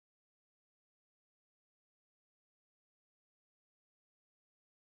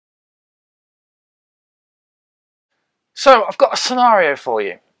So I've got a scenario for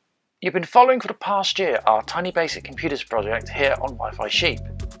you. You've been following for the past year our TinyBASIC computers project here on Wi-Fi Sheep.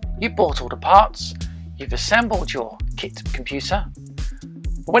 You bought all the parts, you've assembled your kit computer,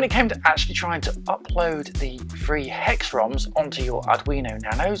 but when it came to actually trying to upload the free HEX ROMs onto your Arduino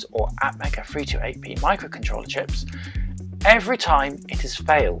Nanos or Atmega 328P microcontroller chips, every time it has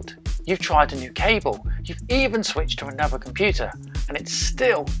failed. You've tried a new cable, you've even switched to another computer, and it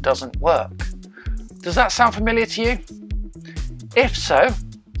still doesn't work. Does that sound familiar to you? If so,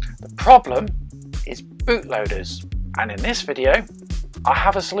 the problem is bootloaders, and in this video I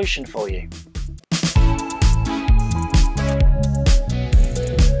have a solution for you.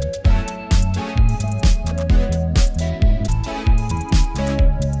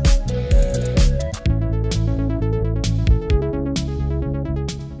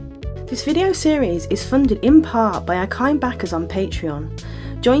 This video series is funded in part by our kind backers on Patreon.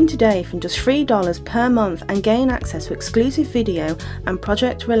 Join today from just $3 per month and gain access to exclusive video and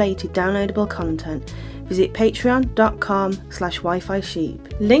project-related downloadable content. Visit patreon.com/Wi-Fi Sheep.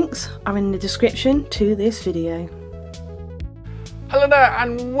 Links are in the description to this video. Hello there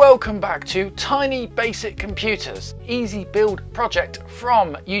and welcome back to TinyBASIC Computers, easy build project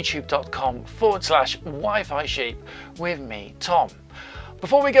from youtube.com/Wi-Fi Sheep with me, Tom.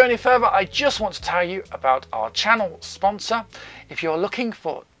 Before we go any further, I just want to tell you about our channel sponsor. If you're looking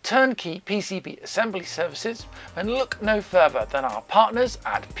for turnkey PCB assembly services, then look no further than our partners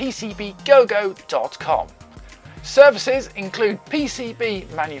at PCBgogo.com. Services include PCB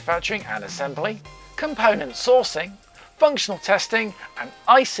manufacturing and assembly, component sourcing, functional testing, and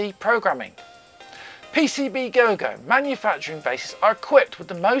IC programming. PCBgogo manufacturing bases are equipped with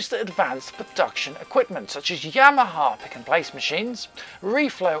the most advanced production equipment such as Yamaha pick and place machines,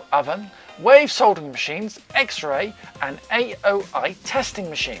 reflow oven, wave soldering machines, X-ray and AOI testing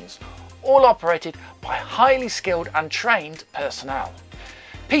machines, all operated by highly skilled and trained personnel.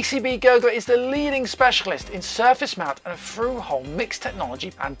 PCBgogo is the leading specialist in surface mount and through-hole mixed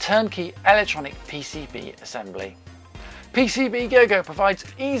technology and turnkey electronic PCB assembly. PCBgogo provides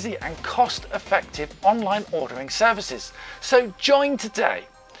easy and cost-effective online ordering services, so join today.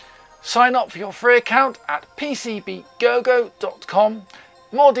 Sign up for your free account at PCBgogo.com.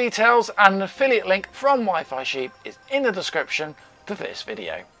 More details and an affiliate link from Wi-Fi Sheep is in the description for this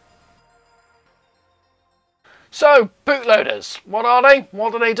video. So, bootloaders, what are they,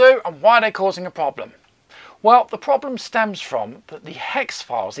 what do they do, and why are they causing a problem? Well, the problem stems from that the hex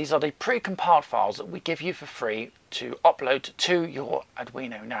files, these are the pre-compiled files that we give you for free to upload to your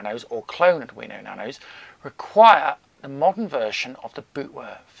Arduino Nanos or clone Arduino Nanos, require the modern version of the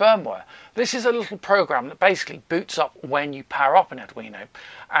bootware firmware. This is a little program that basically boots up when you power up an Arduino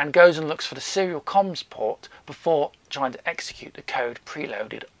and goes and looks for the serial comms port before trying to execute the code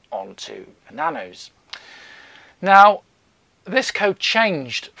preloaded onto the Nanos. Now, this code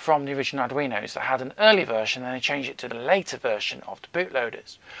changed from the original Arduinos that had an early version, and they changed it to the later version of the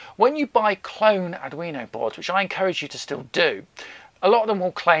bootloaders. When you buy clone Arduino boards, which I encourage you to still do, a lot of them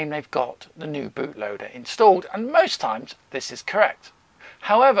will claim they've got the new bootloader installed, and most times this is correct.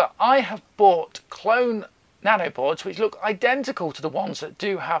 However, I have bought clone Nano boards which look identical to the ones that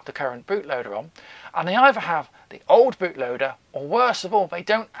do have the current bootloader on, and they either have the old bootloader or, worse of all, they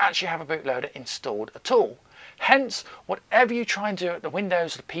don't actually have a bootloader installed at all. Hence, whatever you try and do at the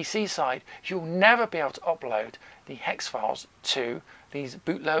Windows or the PC side, you'll never be able to upload the hex files to these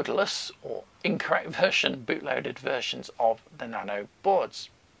bootloaderless or incorrect version bootloaded versions of the Nano boards.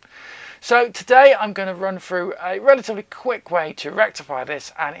 So today I'm going to run through a relatively quick way to rectify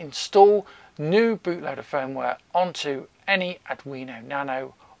this and install new bootloader firmware onto any Arduino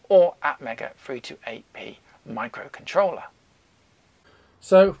Nano or Atmega 328P microcontroller.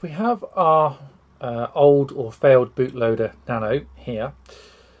 So we have our old or failed bootloader Nano here.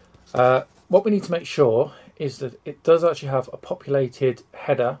 What we need to make sure is that it does actually have a populated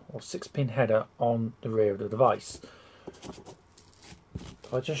header or 6-pin header on the rear of the device.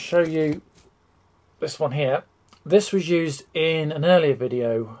 I'll just show you this one here. This was used in an earlier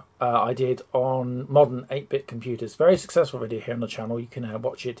video I did on modern 8-bit computers. Very successful video here on the channel. You can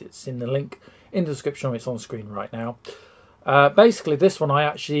watch it. It's in the link in the description. It's on screen right now. Basically, this one I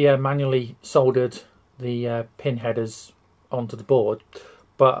actually manually soldered the pin headers onto the board,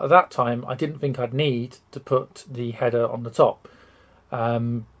 but at that time I didn't think I'd need to put the header on the top,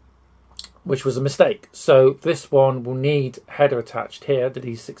 which was a mistake. So this one will need a header attached here to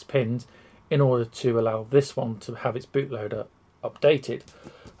these 6 pins in order to allow this one to have its bootloader updated.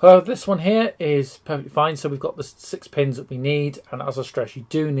 However, this one here is perfectly fine. So we've got the 6 pins that we need, and as I stress, you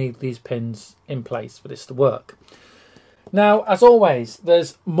do need these pins in place for this to work. Now, as always,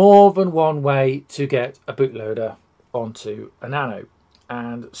 there's more than one way to get a bootloader onto a Nano,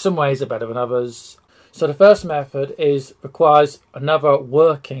 and some ways are better than others. So the first method requires another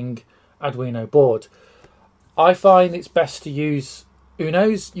working Arduino board. I find it's best to use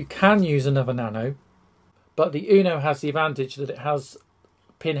UNOs. You can use another Nano, but the UNO has the advantage that it has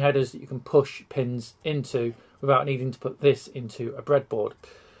pin headers that you can push pins into without needing to put this into a breadboard.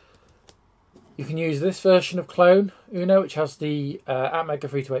 You can use this version of clone UNO, which has the Atmega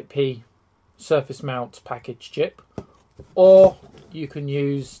 328P surface mount package chip, or you can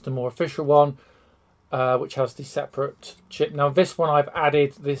use the more official one, which has the separate chip. Now this one I've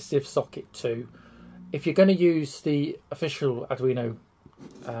added this ZIF socket to. If you're going to use the official Arduino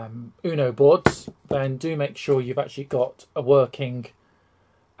UNO boards, then do make sure you've actually got a working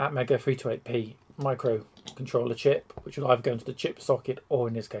Atmega 328P microcontroller chip, which will either go into the chip socket or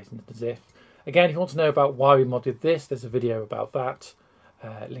in this case into the ZIF. Again, if you want to know about why we modded this, there's a video about that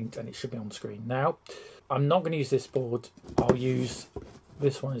linked, and it should be on the screen now. I'm not going to use this board. I'll use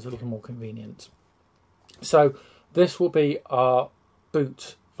this one, is a little more convenient. So this will be our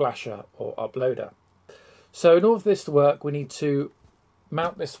boot flasher or uploader. So in order for this to work, we need to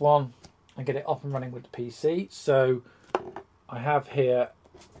mount this one and get it up and running with the PC. So I have here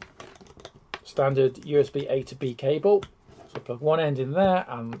standard USB A to B cable. So plug one end in there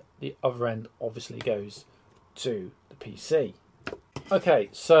and the other end obviously goes to the PC. Okay,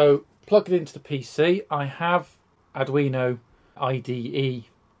 so plug it into the PC. I have Arduino IDE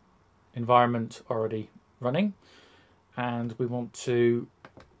environment already running, and we want to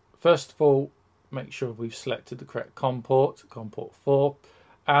first of all make sure we've selected the correct COM port 4,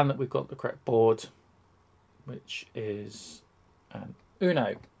 and that we've got the correct board, which is an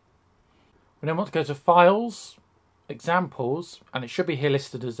UNO. We then want to go to Files, Examples, and it should be here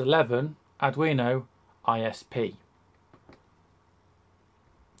listed as 11, Arduino ISP.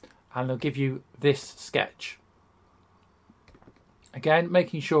 And they'll give you this sketch. Again,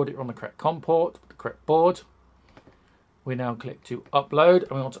 making sure that you're on the correct COM port, the correct board. We now click to upload,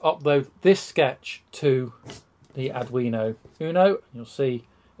 and we want to upload this sketch to the Arduino UNO. You'll see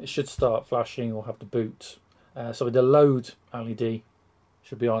it should start flashing or have the boot. So the load LED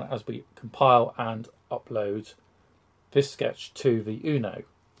should be on as we compile and upload this sketch to the UNO.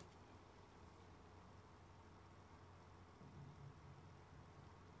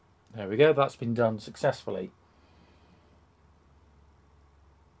 There we go, that's been done successfully.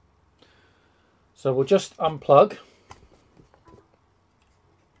 So we'll just unplug.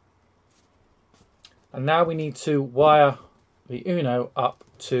 And now we need to wire the UNO up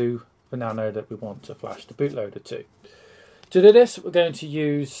to the Nano that we want to flash the bootloader to. To do this, we're going to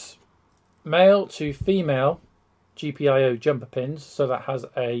use male to female GPIO jumper pins, so that has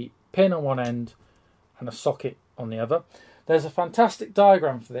a pin on one end and a socket on the other. There's a fantastic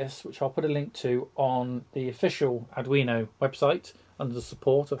diagram for this, which I'll put a link to on the official Arduino website under the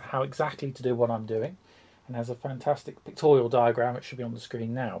support of how exactly to do what I'm doing. And there's a fantastic pictorial diagram, which should be on the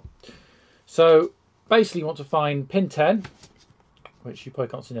screen now. So basically you want to find pin 10, which you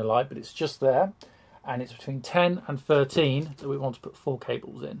probably can't see in the light, but it's just there. And it's between 10 and 13 that we want to put 4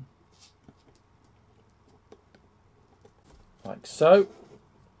 cables in. Like so.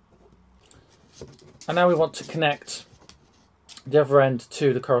 And now we want to connect the other end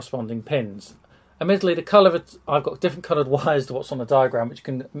to the corresponding pins. Admittedly, the colour, I've got different coloured wires to what's on the diagram, which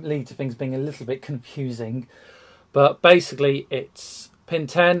can lead to things being a little bit confusing. But basically, it's pin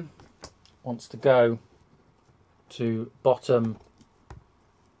 10 wants to go to bottom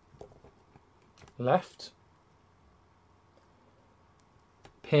left.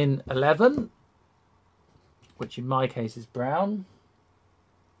 Pin 11, which in my case is brown,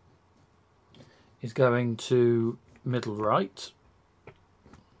 is going to middle right.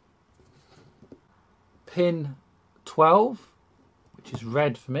 Pin 12, which is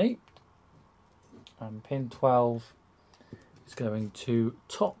red for me, and pin 12 is going to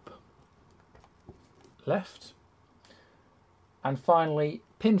top left. And finally,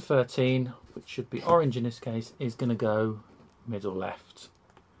 pin 13, which should be orange in this case, is going to go middle left.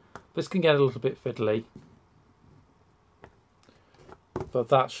 This can get a little bit fiddly, but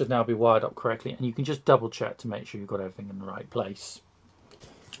that should now be wired up correctly, and you can just double check to make sure you've got everything in the right place.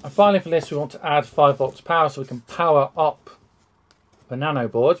 And finally for this, we want to add 5 volts power so we can power up the Nano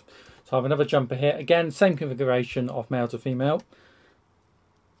board. So I have another jumper here. Again, same configuration of male to female.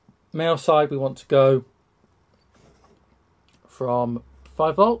 Male side, we want to go from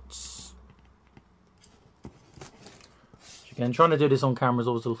 5 volts. Again, trying to do this on camera is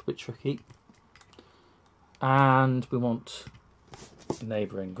always a little bit tricky. And we want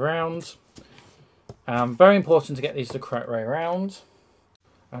neighbouring ground. Very important to get these the correct way around.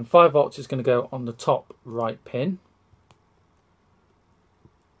 And 5 volts is going to go on the top right pin.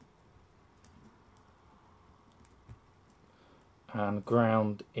 and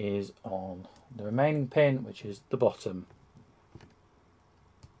ground is on the remaining pin, which is the bottom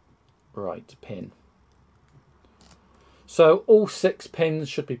right pin. So all 6 pins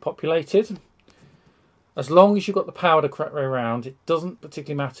should be populated. As long as you've got the power the correct way around, it doesn't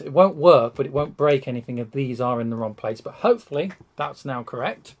particularly matter. It won't work, but it won't break anything if these are in the wrong place. But hopefully that's now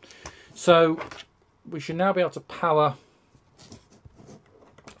correct. So we should now be able to power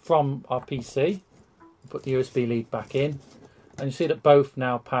from our PC. Put the USB lead back in, and you see that both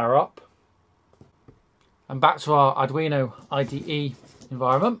now power up. And back to our Arduino IDE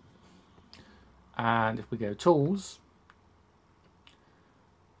environment. And if we go Tools,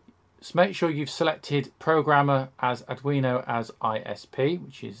 so make sure you've selected Programmer as Arduino as ISP,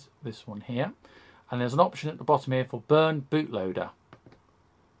 which is this one here. And there's an option at the bottom here for Burn Bootloader.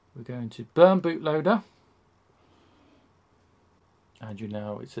 We're going to Burn Bootloader. And you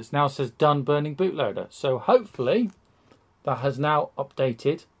know, it now says Done Burning Bootloader. So hopefully that has now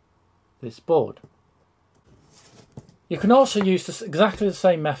updated this board. You can also use this exactly the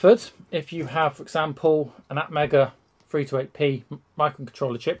same method if you have, for example, an Atmega 328P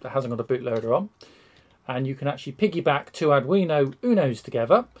microcontroller chip that hasn't got a bootloader on, and you can actually piggyback 2 Arduino Unos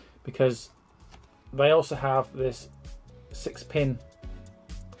together, because they also have this 6-pin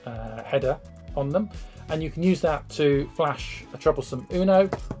header on them, and you can use that to flash a troublesome Uno,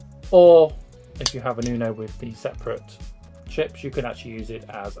 or if you have an Uno with the separate chips, you can actually use it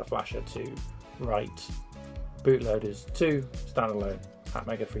as a flasher to write bootloaders to standalone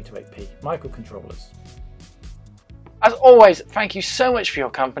Atmega 328P microcontrollers. As always, thank you so much for your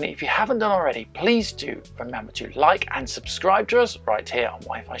company. If you haven't done already, please do remember to like and subscribe to us right here on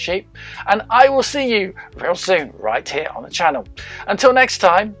Wi-Fi Sheep. And I will see you real soon right here on the channel. Until next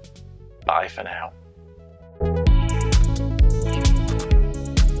time, bye for now.